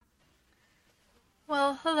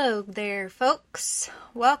Well, hello there, folks.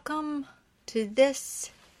 Welcome to this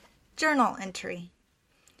journal entry.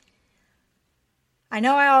 I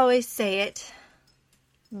know I always say it,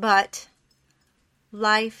 but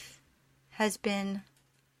life has been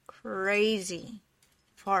crazy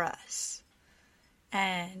for us.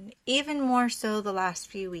 And even more so the last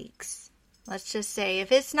few weeks. Let's just say,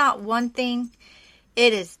 if it's not one thing,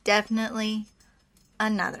 it is definitely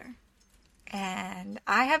another. And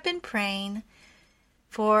I have been praying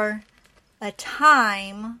for a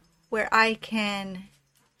time where I can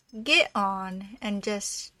get on and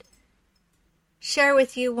just share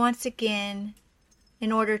with you once again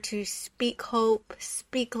in order to speak hope,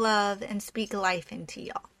 speak love, and speak life into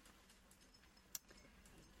y'all.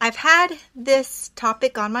 I've had this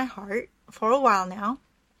topic on my heart for a while now,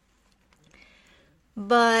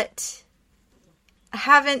 but I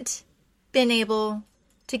haven't been able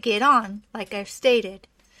to get on, like I've stated.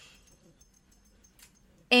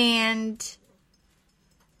 And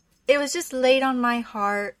it was just laid on my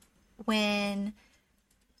heart when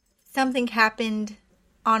something happened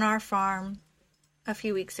on our farm a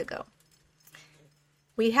few weeks ago.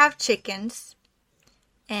 We have chickens,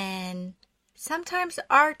 and sometimes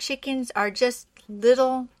our chickens are just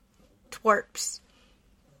little twerps.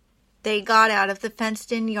 They got out of the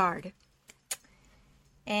fenced-in yard.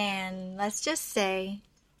 And let's just say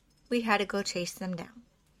we had to go chase them down.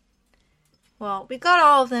 Well, we got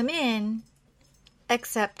all of them in,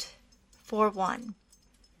 except for one.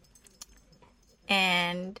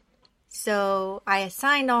 And so I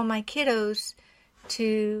assigned all my kiddos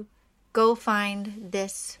to go find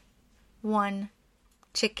this one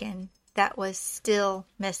chicken that was still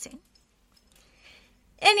missing.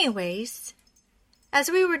 Anyways,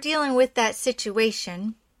 as we were dealing with that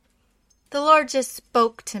situation, the Lord just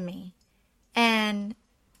spoke to me and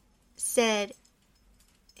said,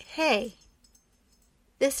 "Hey,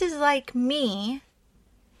 this is like me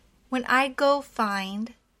when I go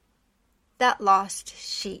find that lost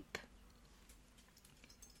sheep."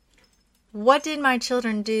 What did my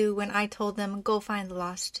children do when I told them go find the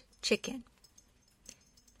lost chicken?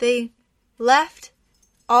 They left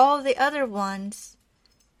all the other ones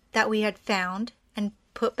that we had found and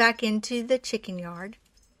put back into the chicken yard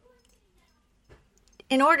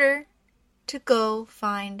in order to go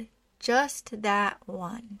find just that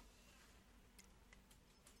one.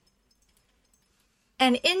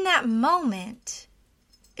 And in that moment,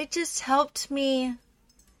 it just helped me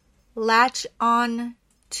latch on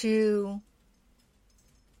to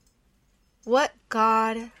what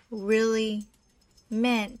God really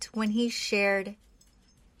meant when He shared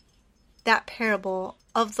that parable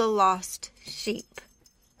of the lost sheep.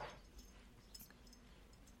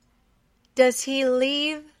 Does He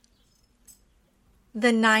leave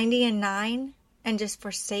the 99 and just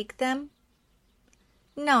forsake them?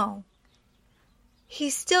 No. He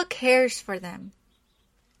still cares for them.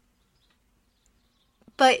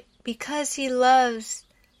 But because He loves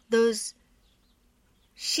those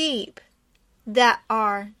sheep that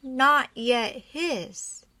are not yet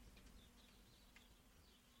His,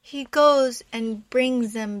 He goes and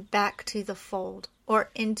brings them back to the fold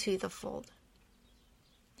or into the fold.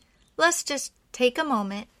 Let's just take a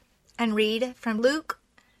moment and read from Luke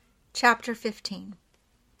chapter 15.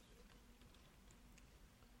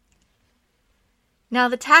 Now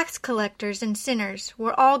the tax collectors and sinners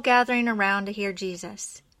were all gathering around to hear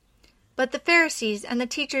Jesus. But the Pharisees and the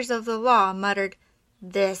teachers of the law muttered,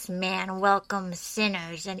 "This man welcomes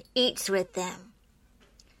sinners and eats with them."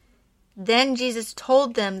 Then Jesus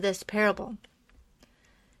told them this parable.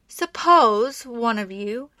 "Suppose one of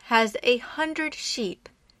you has 100 sheep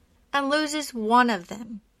and loses one of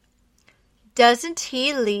them. Doesn't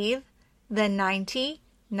he leave the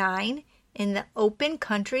 99 in the open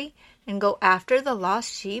country and go after the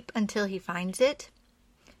lost sheep until he finds it?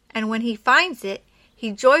 And when he finds it,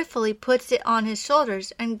 he joyfully puts it on his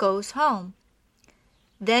shoulders and goes home.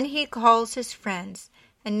 Then he calls his friends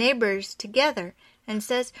and neighbors together and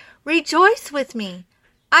says, 'Rejoice with me!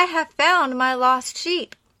 I have found my lost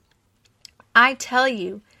sheep.' I tell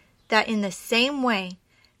you that in the same way,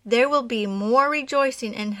 there will be more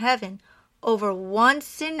rejoicing in heaven over one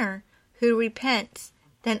sinner who repents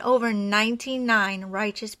than over 99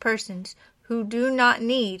 righteous persons who do not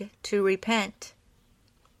need to repent.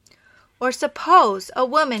 Or suppose a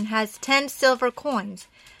woman has 10 silver coins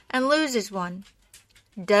and loses one.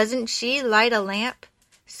 Doesn't she light a lamp,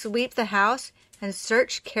 sweep the house, and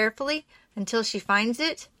search carefully until she finds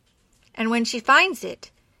it? And when she finds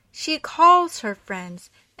it, she calls her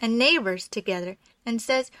friends and neighbors together and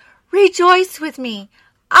says, 'Rejoice with me!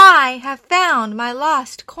 I have found my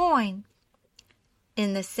lost coin.'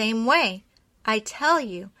 In the same way, I tell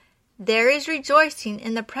you, there is rejoicing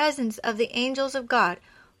in the presence of the angels of God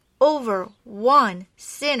over one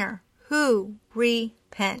sinner who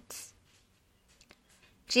repents."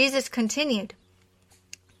 Jesus continued,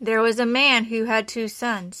 "There was a man who had 2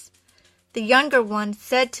 sons. The younger one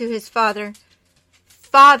said to his father,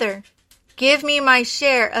 'Father, give me my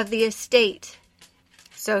share of the estate.'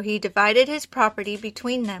 So he divided his property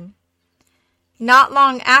between them. Not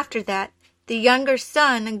long after that, the younger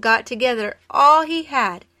son got together all he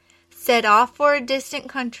had, set off for a distant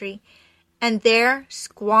country, and there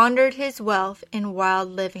squandered his wealth in wild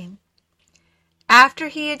living. After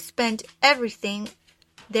he had spent everything,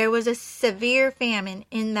 there was a severe famine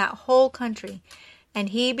in that whole country, and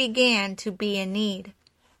he began to be in need.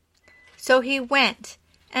 So he went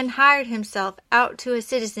and hired himself out to a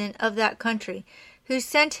citizen of that country, who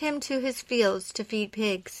sent him to his fields to feed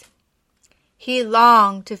pigs. He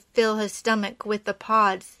longed to fill his stomach with the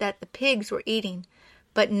pods that the pigs were eating,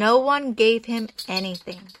 but no one gave him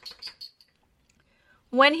anything.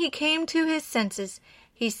 When he came to his senses,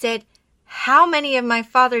 he said, 'How many of my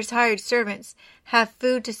father's hired servants have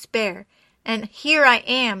food to spare, and here I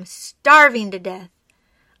am, starving to death?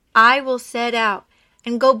 I will set out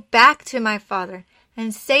and go back to my father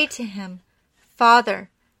and say to him, Father,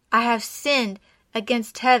 I have sinned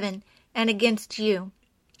against heaven and against you.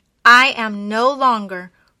 I am no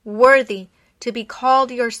longer worthy to be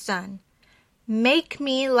called your son. Make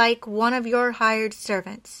me like one of your hired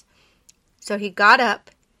servants.' So he got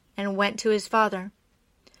up and went to his father.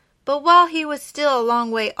 But while he was still a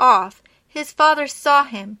long way off, his father saw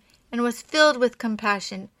him and was filled with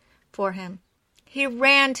compassion for him. He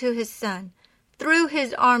ran to his son, threw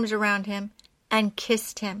his arms around him, and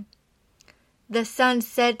kissed him. The son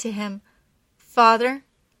said to him, 'Father,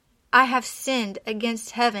 I have sinned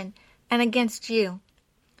against heaven and against you.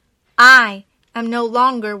 I am no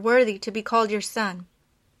longer worthy to be called your son.'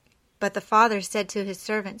 But the father said to his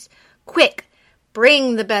servants, 'Quick,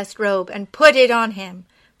 bring the best robe and put it on him.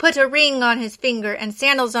 Put a ring on his finger and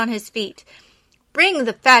sandals on his feet. Bring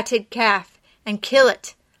the fatted calf and kill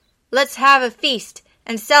it. Let's have a feast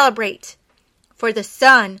and celebrate. For the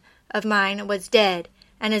son of mine was dead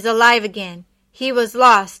and is alive again. He was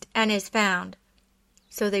lost and is found.'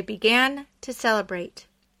 So they began to celebrate.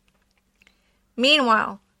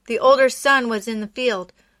 Meanwhile, the older son was in the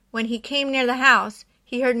field. When he came near the house,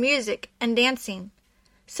 he heard music and dancing.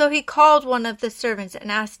 So he called one of the servants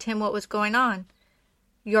and asked him what was going on.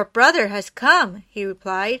 'Your brother has come,' he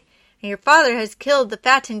replied, 'and your father has killed the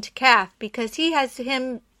fattened calf because he has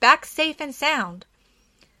him back safe and sound.'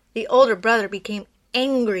 The older brother became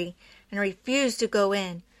angry and refused to go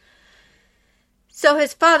in. So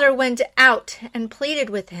his father went out and pleaded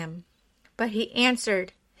with him. But he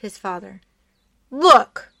answered his father,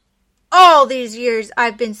 'Look, all these years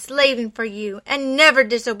I've been slaving for you and never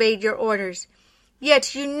disobeyed your orders.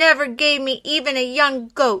 Yet you never gave me even a young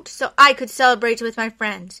goat so I could celebrate with my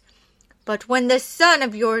friends. But when this son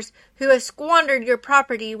of yours, who has squandered your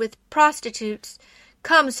property with prostitutes,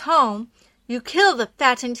 comes home, you kill the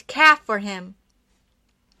fattened calf for him.'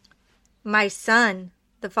 'My son,'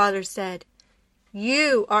 the father said,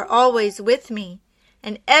 'you are always with me,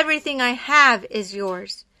 and everything I have is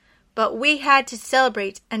yours. But we had to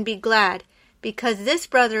celebrate and be glad, because this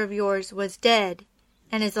brother of yours was dead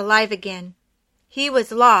and is alive again. He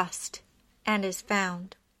was lost and is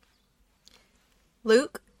found.'"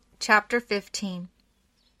 Luke chapter 15.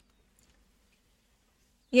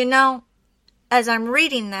 You know, as I'm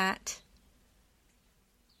reading that,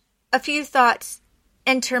 a few thoughts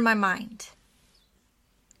enter my mind.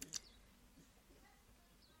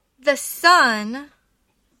 The son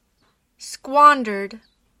squandered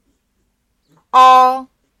all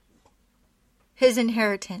his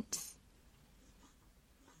inheritance.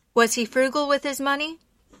 Was he frugal with his money?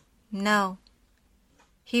 No.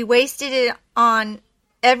 He wasted it on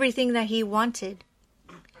everything that he wanted.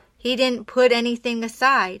 He didn't put anything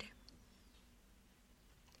aside.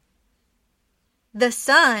 The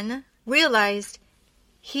son realized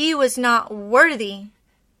he was not worthy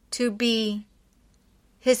to be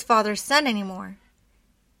his father's son anymore.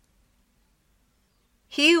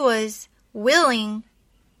 He was willing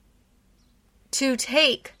to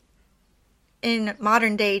take, in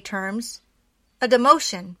modern day terms, a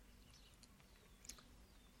demotion.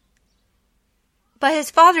 But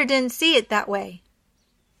his father didn't see it that way.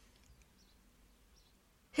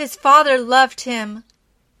 His father loved him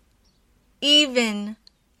even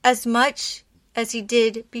as much as he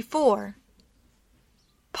did before,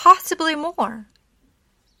 possibly more.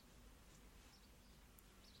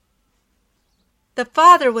 The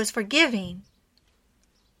father was forgiving.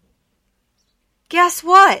 Guess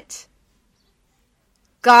what?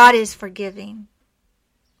 God is forgiving.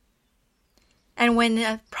 And when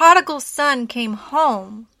the prodigal son came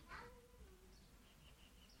home,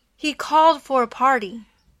 he called for a party.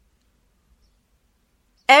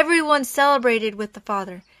 Everyone celebrated with the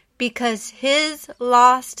father because his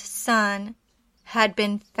lost son had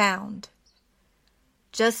been found.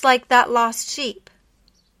 Just like that lost sheep.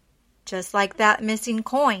 Just like that missing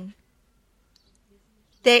coin.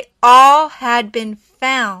 They all had been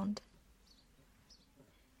found.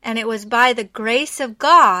 And it was by the grace of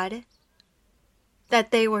God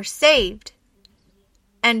that they were saved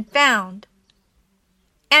and found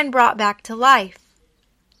and brought back to life.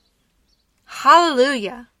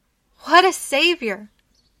 Hallelujah! What a Savior!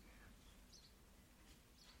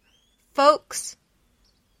 Folks,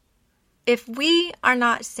 if we are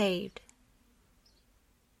not saved,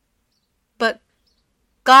 but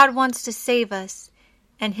God wants to save us,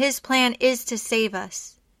 and His plan is to save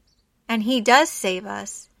us, and He does save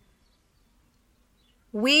us,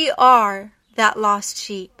 we are that lost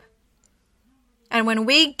sheep. And when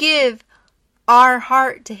we give our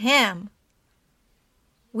heart to Him,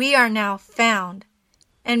 we are now found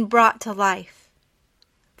and brought to life.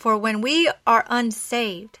 For when we are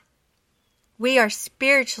unsaved, we are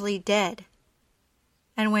spiritually dead.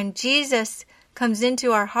 And when Jesus comes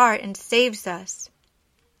into our heart and saves us,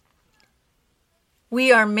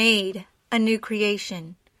 we are made a new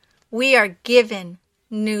creation. We are given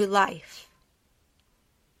new life.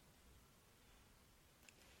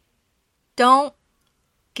 Don't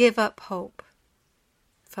give up hope,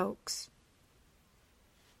 folks.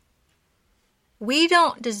 We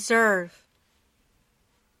don't deserve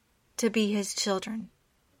to be His children.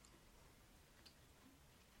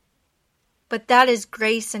 But that is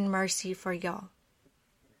grace and mercy for y'all.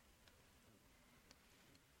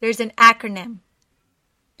 There's an acronym.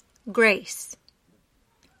 GRACE.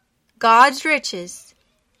 God's riches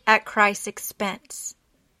at Christ's expense.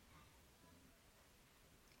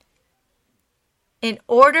 In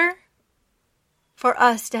order for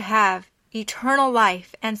us to have eternal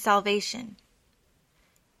life and salvation,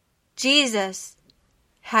 Jesus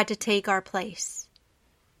had to take our place.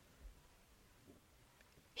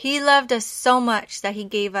 He loved us so much that He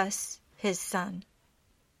gave us His Son.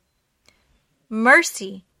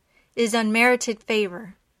 Mercy is unmerited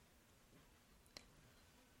favor.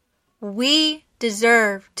 We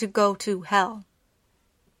deserve to go to hell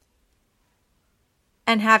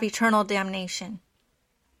and have eternal damnation.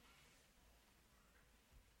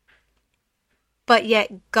 But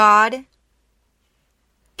yet God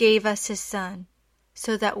gave us His Son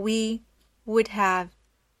so that we would have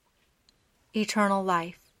eternal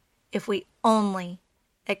life if we only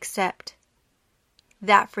accept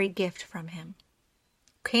that free gift from Him.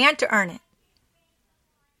 Can't earn it.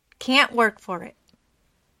 Can't work for it.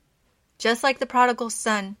 Just like the prodigal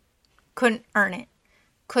son couldn't earn it.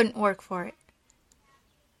 Couldn't work for it.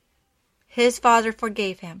 His father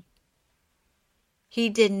forgave him. He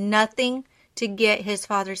did nothing to get his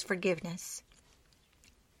father's forgiveness.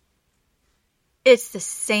 It's the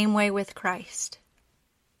same way with Christ.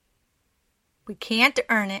 We can't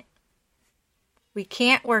earn it. We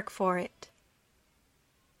can't work for it.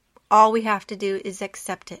 All we have to do is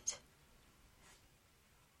accept it.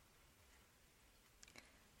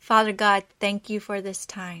 Father God, thank You for this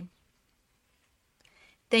time.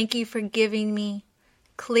 Thank You for giving me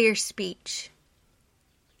clear speech.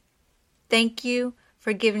 Thank You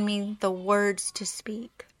for giving me the words to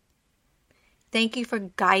speak. Thank You for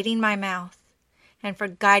guiding my mouth and for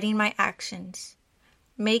guiding my actions.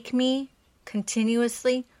 Make me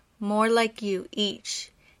continuously more like You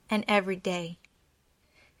each and every day.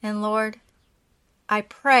 And Lord, I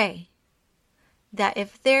pray that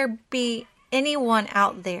if there be anyone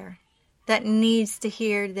out there that needs to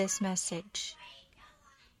hear this message,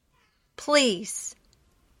 please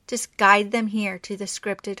just guide them here to the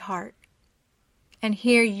scripted heart and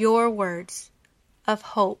hear Your words of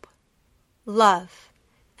hope, love,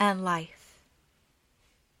 and life.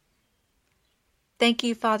 Thank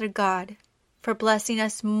You, Father God, for blessing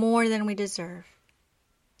us more than we deserve.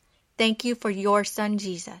 Thank You for Your Son,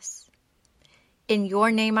 Jesus. In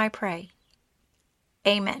Your name I pray.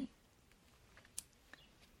 Amen.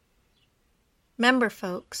 Remember,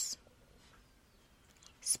 folks,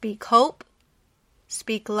 speak hope,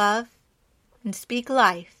 speak love, and speak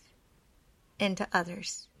life into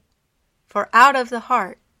others. For out of the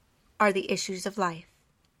heart are the issues of life.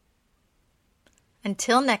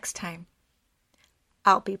 Until next time,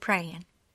 I'll be praying.